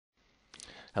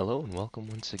Hello and welcome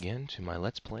once again to my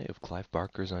Let's Play of Clive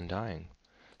Barker's Undying.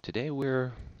 Today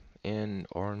we're in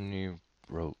Orny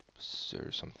Ropes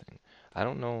or something. I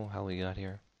don't know how we got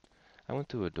here. I went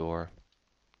through a door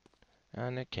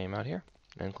and it came out here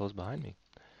and closed behind me.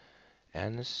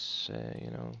 And this,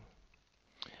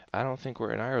 I don't think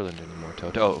we're in Ireland anymore,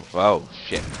 Toto. Oh,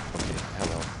 shit. Okay,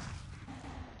 hello.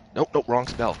 Nope, nope, wrong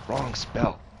spell. Wrong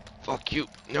spell. Fuck you.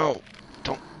 No,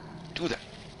 don't do that.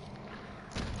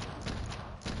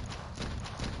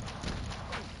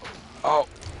 Oh,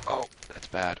 oh, that's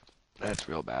bad. That's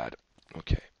real bad.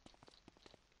 Okay.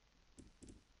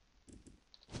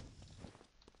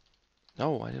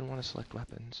 No, I didn't want to select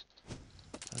weapons. I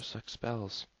want to select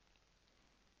spells.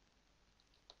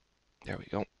 There we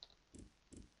go.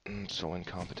 So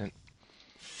incompetent.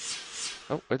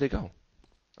 Oh, where'd they go?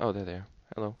 Oh, they're there.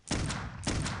 Hello.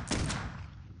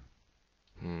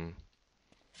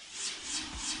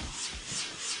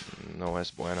 No es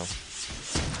bueno.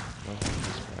 No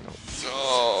es bueno.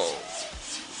 No!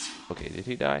 Okay, did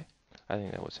he die? I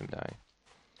think that was him dying.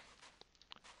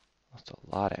 Lost a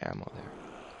lot of ammo there.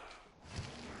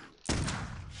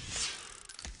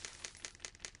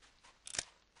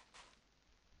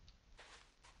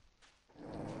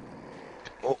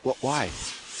 Oh, why?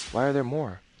 Why are there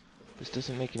more? This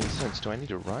doesn't make any sense. Do I need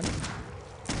to run?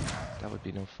 That would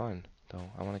be no fun,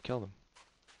 though. I want to kill them.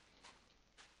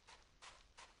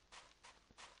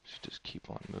 Should just keep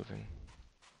on moving.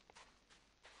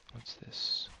 What's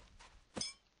this?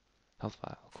 Health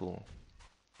vial. Cool.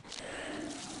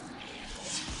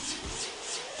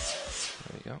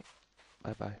 There we go.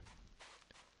 Bye-bye.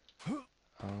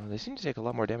 They seem to take a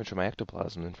lot more damage from my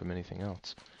ectoplasm than from anything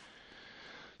else.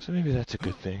 So maybe that's a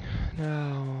good thing.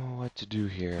 Now, what to do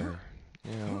here?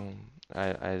 You know,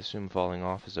 I assume falling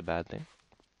off is a bad thing.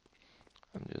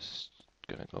 I'm just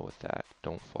gonna go with that.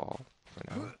 Don't fall for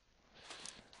now.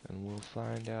 And we'll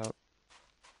find out.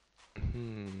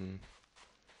 I'm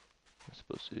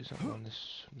supposed to do something on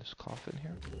this coffin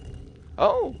here.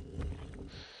 Oh!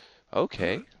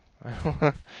 Okay.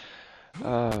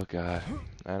 Oh god.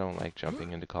 I don't like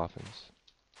jumping into coffins.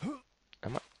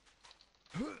 Am I?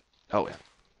 Oh yeah.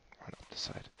 Run up the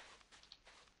side.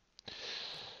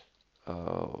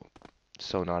 Oh,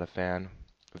 so not a fan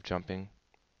of jumping.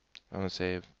 I'm gonna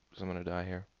save, because I'm gonna die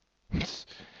here.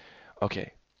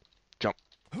 Okay. Jump.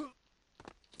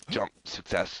 Jump.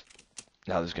 Success.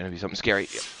 Now there's gonna be something scary.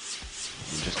 Yeah.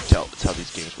 You can just tell. That's how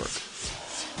these games work.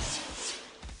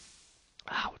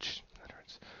 Ouch. That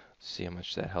hurts. Let's see how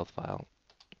much that health vial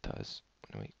does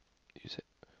when we use it.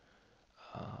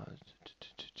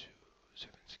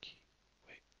 Servant's key.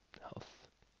 Wait. Health.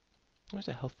 Where's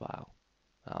the health vial?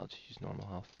 I'll just use normal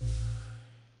health.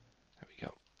 There we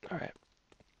go. Alright.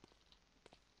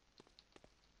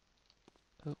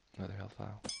 Oh, another health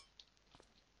vial.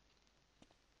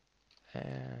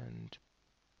 And...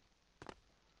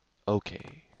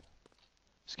 okay.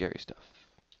 Scary stuff.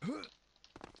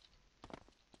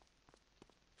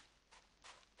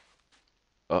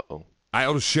 Uh-oh.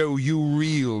 I'll show you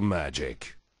real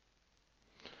magic.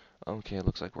 Okay, it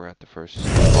looks like we're at the first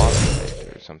boss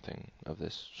fight or something of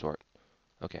this sort.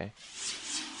 Okay.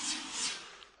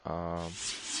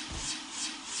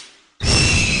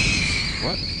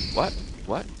 What? What?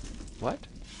 What? What?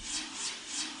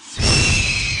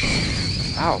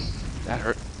 Ow! That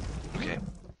hurt. Okay.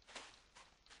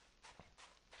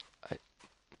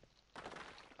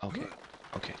 Okay.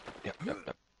 Okay. Yep, yep,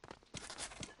 yep.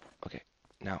 Okay.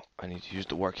 Now, I need to use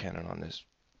the war cannon on this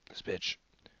bitch.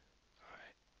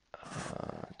 Alright.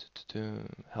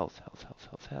 Health, health, health,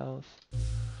 health, health.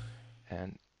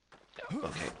 And, yeah,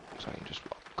 okay. So I can just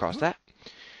walk across that.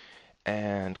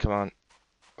 And, come on.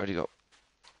 Where'd he go?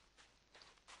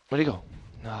 Where'd he go?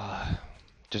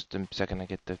 Just a second I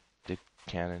get the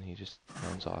cannon, he just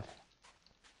runs off.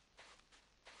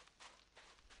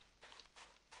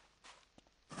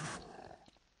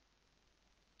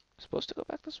 Supposed to go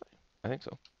back this way? I think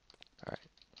so. Alright.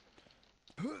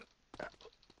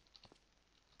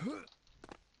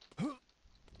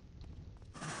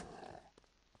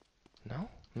 No?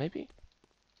 Maybe?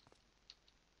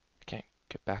 I can't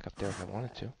get back up there if I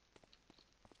wanted to.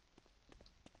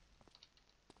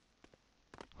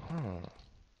 Huh.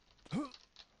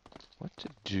 What to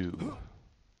do?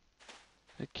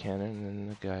 The cannon and then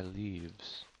the guy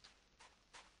leaves.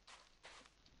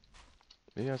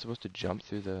 Maybe I'm supposed to jump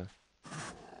through the...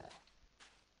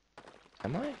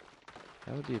 Am I?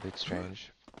 That would be a bit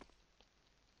strange.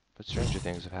 But stranger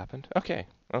things have happened. Okay,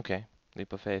 okay.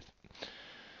 Leap of faith.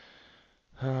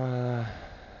 And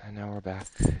now we're back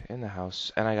in the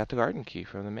house. And I got the garden key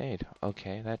from the maid.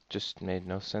 Okay, that just made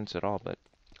no sense at all, but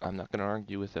I'm not gonna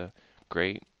argue with a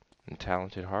great and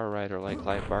talented horror writer like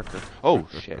Clive Barker. Oh,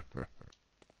 shit.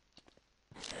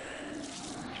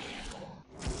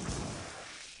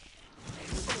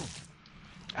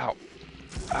 Ow.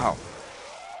 Ow.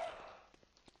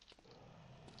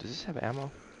 Does this have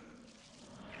ammo?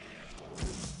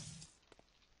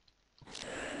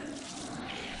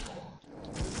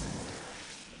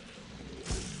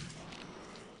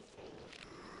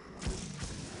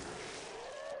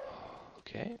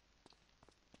 Okay.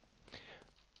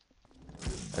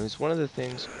 I mean, it's one of the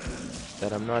things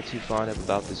that I'm not too fond of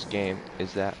about this game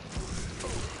is that...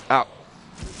 Ow!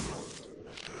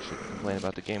 Shouldn't complain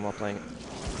about the game while playing it.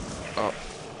 Oh.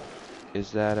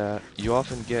 Is that you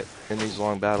often get in these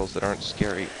long battles that aren't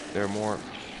scary. They're more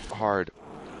hard.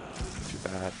 Too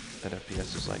bad that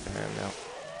FPS is like I am now.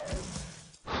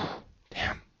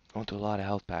 Damn. Going through a lot of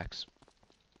health packs.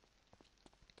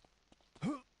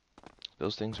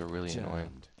 Those things are really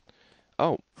annoying.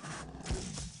 Oh.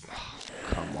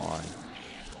 Come on.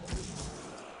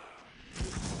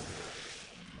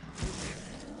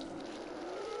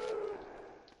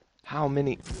 How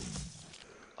many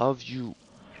of you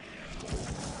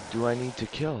do I need to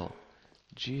kill?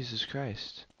 Jesus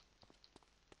Christ.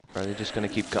 Are they just gonna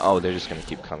keep oh, they're just gonna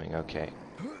keep coming, okay.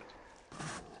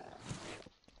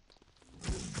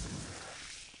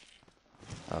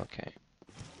 Okay.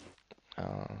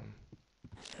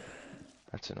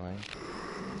 That's annoying.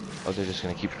 Oh, they're just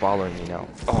gonna keep following me now.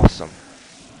 Awesome.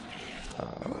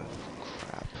 Oh,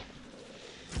 crap.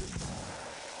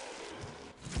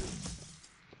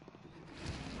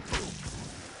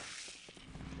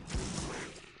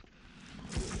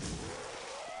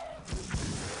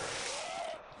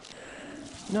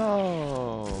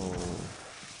 No.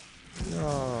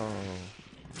 No.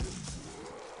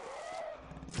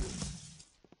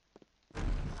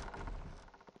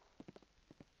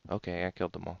 Okay, I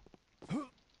killed them all.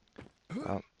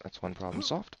 Well, that's one problem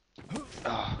solved.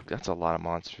 Oh, that's a lot of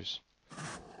monsters.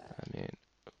 I mean,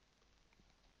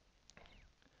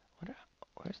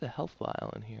 where's the health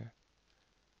vial in here?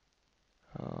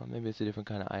 Maybe it's a different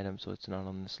kind of item, so it's not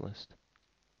on this list.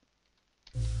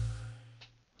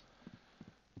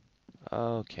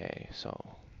 Okay, so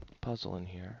puzzle in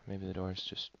here. Maybe the door's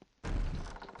just...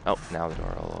 Oh, now the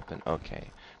door will open. Okay.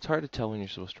 It's hard to tell when you're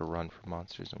supposed to run from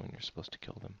monsters and when you're supposed to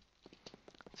kill them.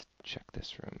 Let's check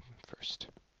this room first.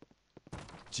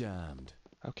 Jammed.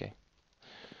 Okay.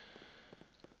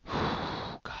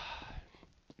 God.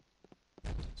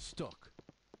 Stuck.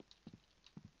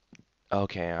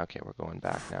 Okay, okay, we're going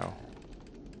back now.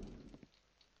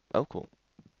 Oh, cool.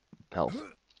 Health.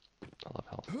 I love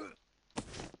health.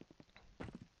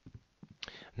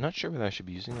 I'm not sure whether I should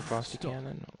be using the frosty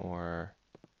cannon or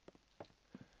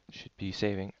should be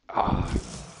saving. Ah,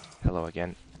 hello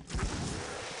again.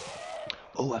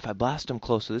 Oh, if I blast them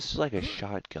close, so this is like a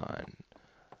shotgun.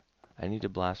 I need to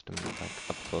blast them like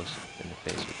up close in the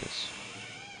face with this,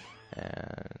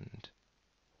 and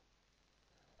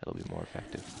it'll be more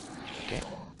effective. Okay.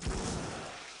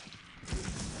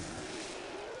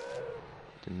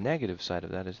 The negative side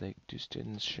of that is they do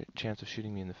stand a chance of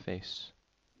shooting me in the face.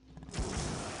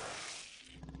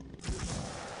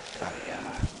 Oh,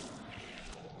 yeah.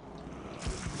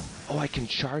 Oh, I can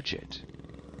charge it.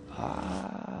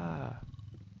 Ah.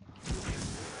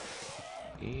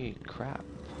 Eat crap.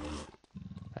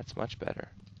 That's much better.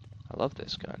 I love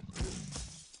this gun.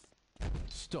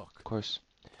 Stuck. Of course,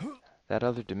 that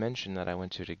other dimension that I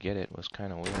went to get it was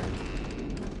kind of weird.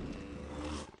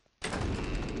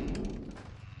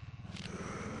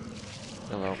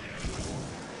 Hello.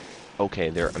 Okay,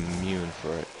 they're immune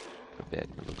for it a bit,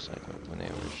 it looks like, when they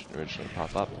originally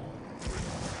pop up.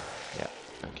 Yeah,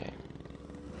 okay.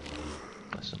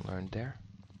 Lesson learned there.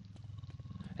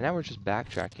 And now we're just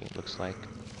backtracking, it looks like,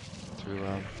 through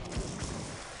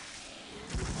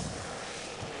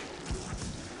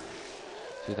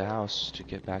the house to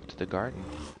get back to the garden.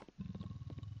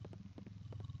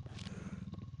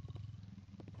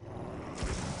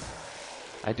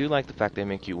 I do like the fact they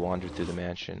make you wander through the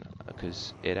mansion,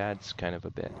 because it adds kind of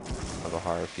a bit of a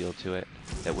horror feel to it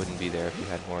that wouldn't be there if you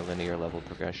had more linear level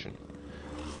progression.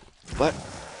 But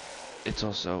it's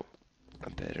also a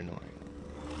bit annoying.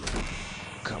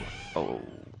 Come on. Oh.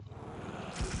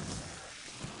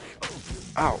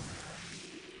 Ow.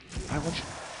 I want you.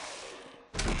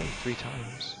 I think 3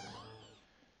 times.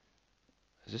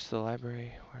 Is this the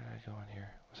library? Where did I go in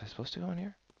here? Was I supposed to go in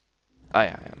here? Oh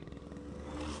yeah, I am.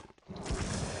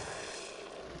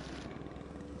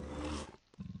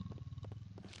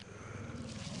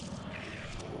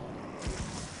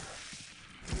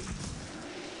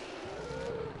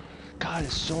 God,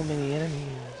 there's so many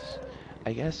enemies.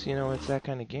 I guess, it's that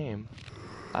kind of game.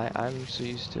 I'm so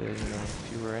used to,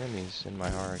 fewer enemies in my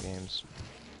horror games.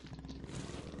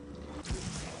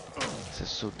 This is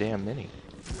so damn many.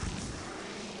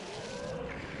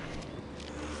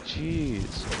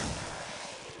 Jeez.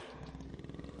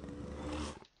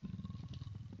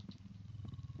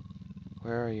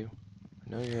 Where are you?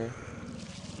 I know you're here.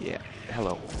 Yeah.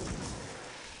 Hello.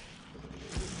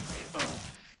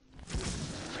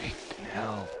 Freaking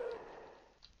hell.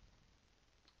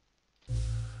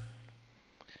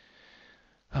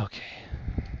 Okay.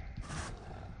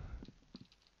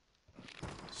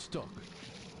 Stuck.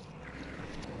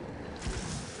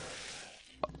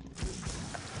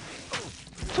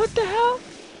 What the hell?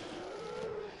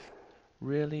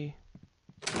 Really?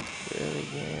 Really,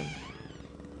 game?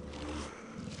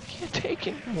 Can't take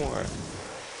anymore.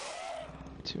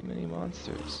 Too many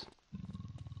monsters.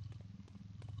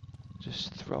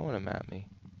 Just throwing them at me.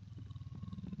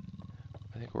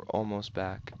 I think we're almost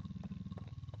back.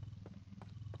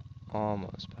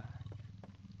 Almost back.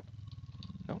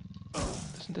 Nope.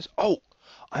 Isn't this? Oh!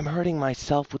 I'm hurting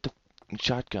myself with the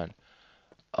shotgun.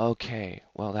 Okay,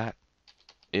 well that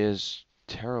is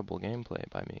terrible gameplay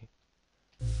by me.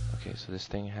 Okay, so this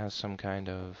thing has some kind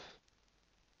of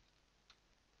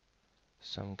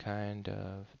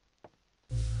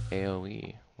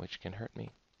AoE, which can hurt me.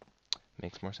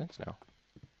 Makes more sense now.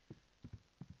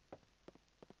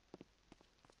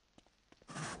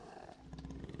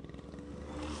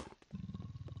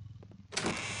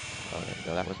 Oh, there we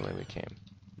go. That was the way we came.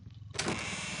 So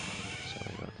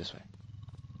we go this way.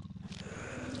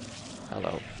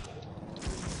 Hello.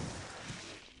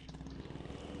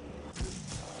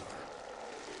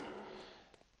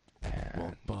 And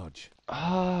Won't budge.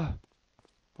 ah,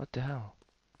 what the hell?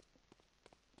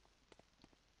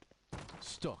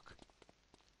 Stuck.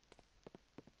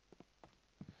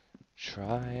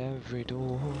 Try every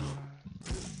door.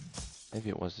 Maybe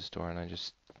it was this door and I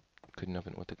just couldn't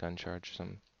open it with the gun charge.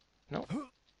 No.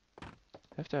 I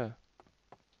have to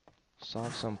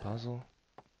solve some puzzle.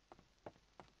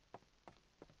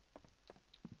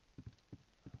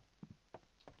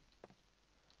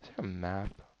 Is there a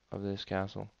map of this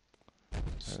castle? Maybe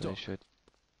I Stuck. should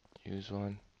use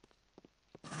one.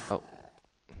 Oh.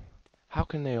 How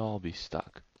can they all be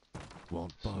stuck?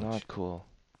 Won't It's budge. not cool.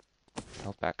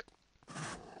 Health back.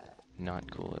 Not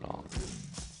cool at all.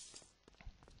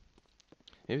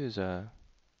 Maybe there's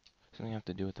something I have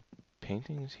to do with the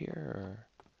paintings here, or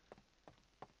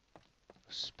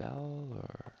a spell,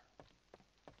 or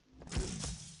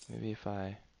maybe if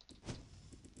I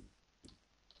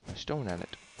stone at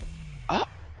it. Ah!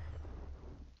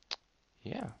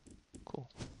 Yeah, cool.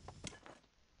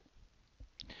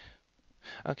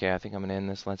 Okay, I think I'm gonna end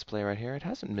this Let's Play right here. It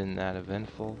hasn't been that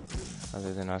eventful,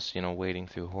 other than us, wading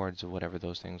through hordes of whatever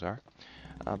those things are.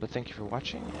 But thank you for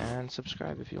watching, and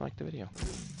subscribe if you liked the video.